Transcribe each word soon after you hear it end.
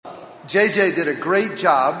JJ did a great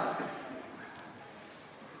job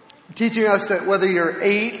teaching us that whether you're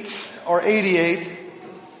 8 or 88,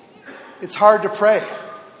 it's hard to pray.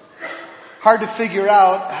 Hard to figure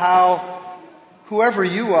out how whoever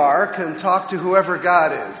you are can talk to whoever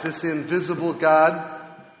God is, this invisible God.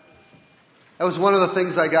 That was one of the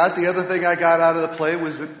things I got. The other thing I got out of the play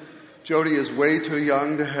was that Jody is way too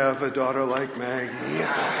young to have a daughter like Maggie.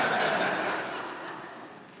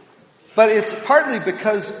 But it's partly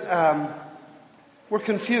because we're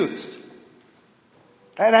confused.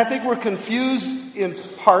 And I think we're confused in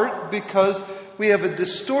part because we have a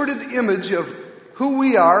distorted image of who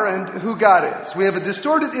we are and who God is. We have a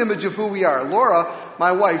distorted image of who we are. Laura,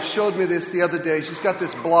 my wife, showed me this the other day. She's got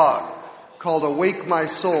this blog called Awake My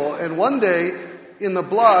Soul. And one day in the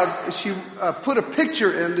blog, she put a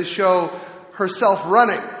picture in to show herself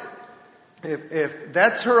running. If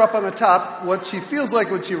that's her up on the top, what she feels like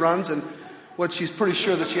when she runs and what she's pretty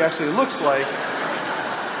sure that she actually looks like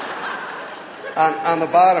on the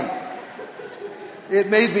bottom. It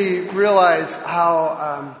made me realize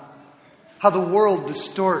how the world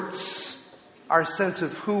distorts our sense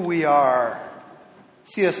of who we are.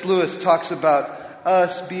 C.S. Lewis talks about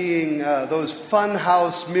us being those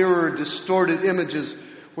funhouse mirror distorted images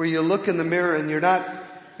where you look in the mirror and you're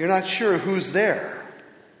not sure who's there.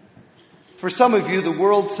 For some of you, the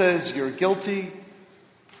world says you're guilty.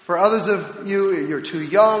 For others of you, you're too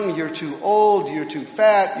young, you're too old, you're too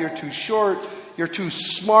fat, you're too short, you're too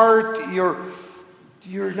smart,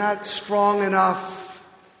 you're not strong enough.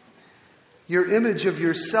 Your image of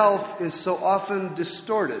yourself is so often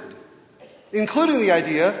distorted, including the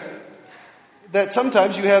idea that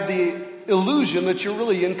sometimes you have the illusion that you're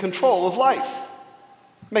really in control of life.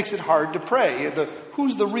 Makes it hard to pray.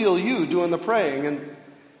 Who's the real you doing the praying? And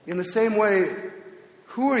in the same way,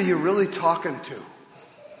 who are you really talking to?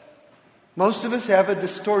 Most of us have a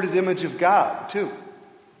distorted image of God, too.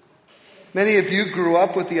 Many of you grew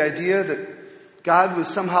up with the idea that God was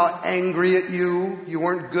somehow angry at you, you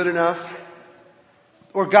weren't good enough,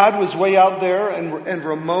 or God was way out there and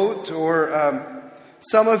remote, or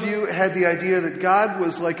some of you had the idea that God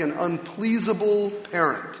was like an unpleasable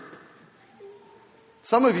parent.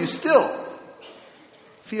 Some of you still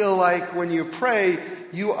feel like when you pray,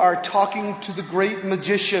 you are talking to the great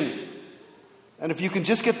magician. And if you can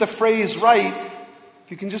just get the phrase right,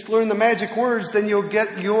 if you can just learn the magic words, then you'll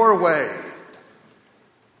get your way.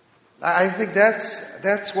 I think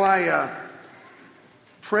that's why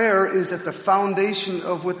prayer is at the foundation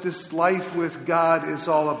of what this life with God is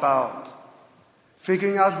all about.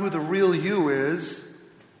 Figuring out who the real you is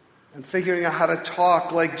and figuring out how to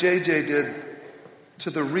talk like JJ did to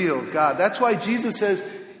the real God. That's why Jesus says,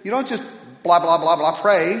 you don't just blah, blah, blah, blah,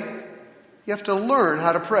 pray. You have to learn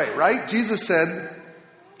how to pray, right? Jesus said,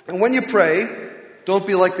 and when you pray, don't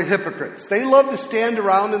be like the hypocrites. They love to stand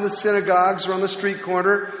around in the synagogues or on the street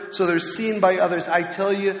corner so they're seen by others. I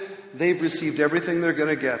tell you, they've received everything they're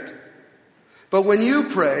going to get. But when you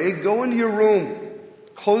pray, go into your room,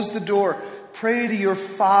 close the door, pray to your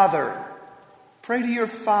Father. Pray to your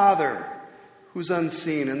Father who's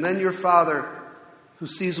unseen. And then your Father who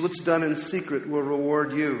sees what's done in secret will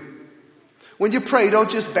reward you. When you pray, don't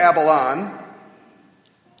just babble on.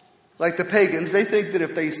 Like the pagans, they think that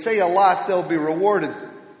if they say a lot, they'll be rewarded.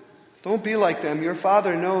 Don't be like them. Your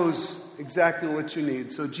Father knows exactly what you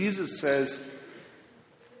need. So Jesus says,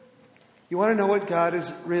 you want to know what God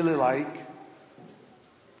is really like?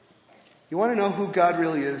 You want to know who God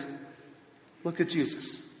really is? Look at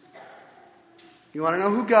Jesus. You want to know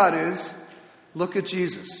who God is? Look at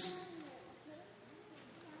Jesus.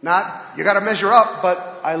 Not, you got to measure up,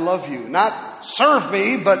 but I love you. Not, serve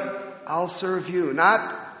me, but I'll serve you.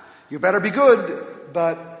 Not, you better be good,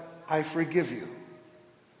 but I forgive you.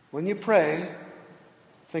 When you pray,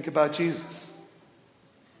 think about Jesus.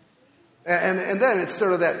 And then it's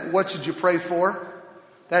sort of that, what should you pray for?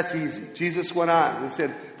 That's easy. Jesus went on and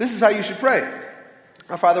said, this is how you should pray.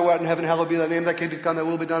 Our Father who art in heaven, hallowed be thy name. Thy kingdom come, thy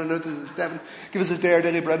will be done on earth as it is in heaven. Give us this day our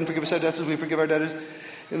daily bread and forgive us our debts as we forgive our debtors.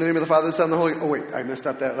 In the name of the Father, the Son, and the Holy... Oh, wait, I messed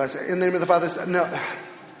up that last... In the name of the Father... No.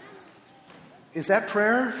 Is that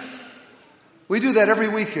prayer? We do that every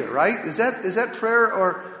week here, right? Is that prayer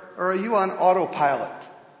or are you on autopilot?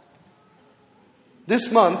 This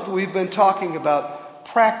month, we've been talking about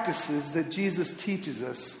practices that Jesus teaches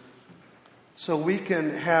us so we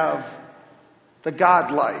can have the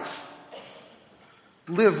God life.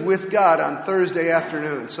 Live with God on Thursday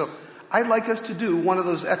afternoon. So I'd like us to do one of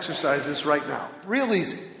those exercises right now. Real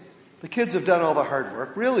easy. The kids have done all the hard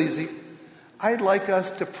work. Real easy. I'd like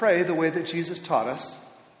us to pray the way that Jesus taught us.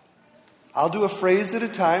 I'll do a phrase at a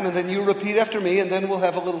time, and then you repeat after me, and then we'll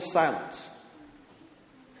have a little silence.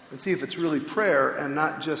 and see if it's really prayer and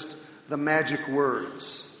not just the magic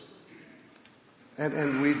words.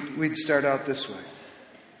 And we'd start out this way.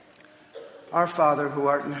 Our Father who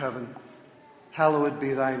art in heaven, hallowed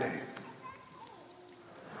be thy name.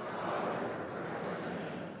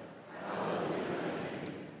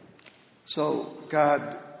 So,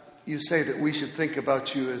 God, you say that we should think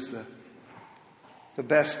about you as the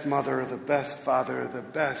best mother, the best father, the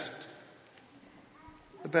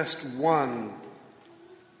best one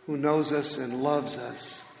who knows us and loves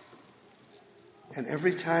us. And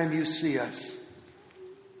every time you see us,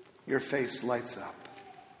 your face lights up.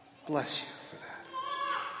 Bless you for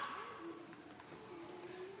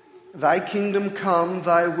that. Thy kingdom come,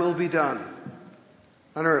 thy will be done,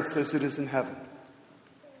 on earth as it is in heaven.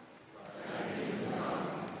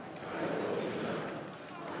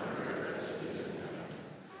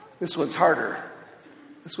 This one's harder.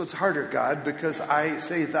 This one's harder, God, because I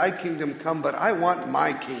say thy kingdom come, but I want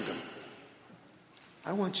my kingdom.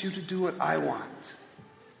 I want you to do what I want.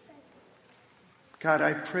 God,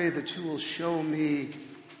 I pray that you will show me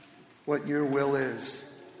what your will is,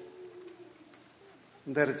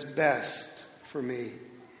 and that it's best for me,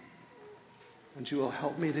 and you will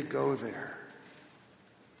help me to go there.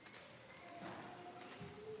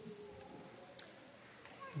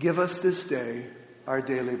 Give us this day our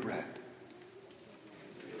daily bread.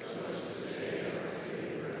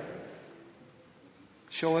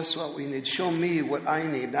 Show us what we need. Show me what I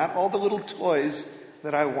need. Not all the little toys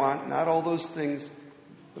that I want, not all those things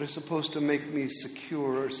that are supposed to make me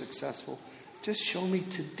secure or successful. Just show me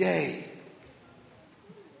today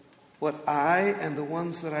what I and the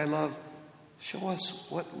ones that I love, show us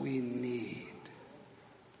what we need.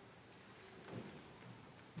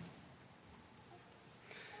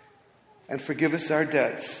 And forgive us our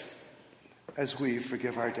debts as we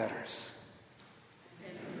forgive our debtors.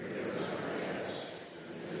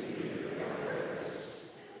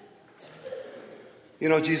 You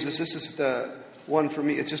know, Jesus, this is the one for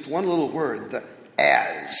me. It's just one little word, the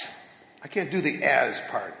as. I can't do the as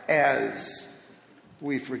part. As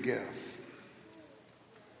we forgive.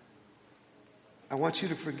 I want you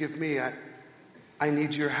to forgive me. I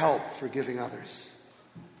need your help forgiving others.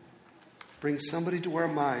 Bring somebody to our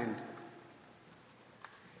mind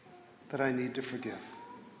that I need to forgive.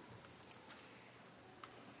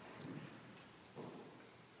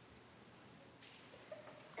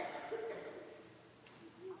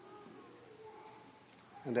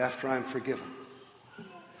 And after I'm forgiven,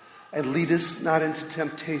 and lead us not into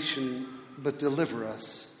temptation, but deliver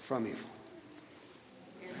us from evil.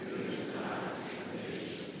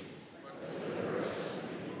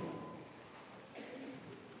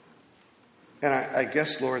 And I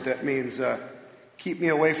guess, Lord, that means keep me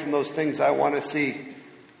away from those things I want to see.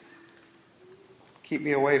 Keep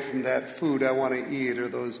me away from that food I want to eat, or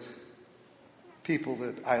those people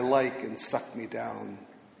that I like and suck me down.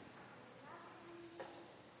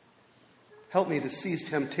 Help me to seize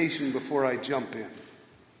temptation before I jump in.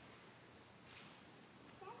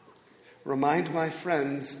 Remind my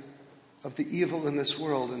friends of the evil in this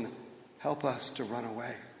world and help us to run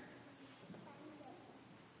away.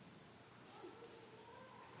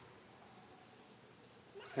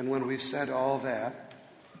 And when we've said all that,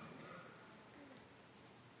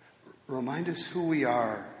 remind us who we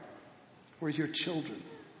are. We're your children.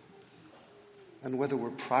 And whether we're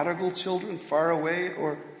prodigal children far away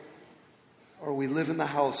or we live in the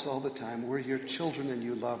house all the time, we're your children and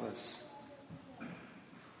you love us.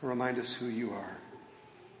 Remind us who you are.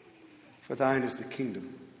 For thine is the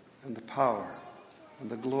kingdom and the power and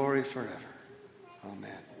the glory forever.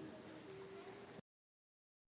 Amen.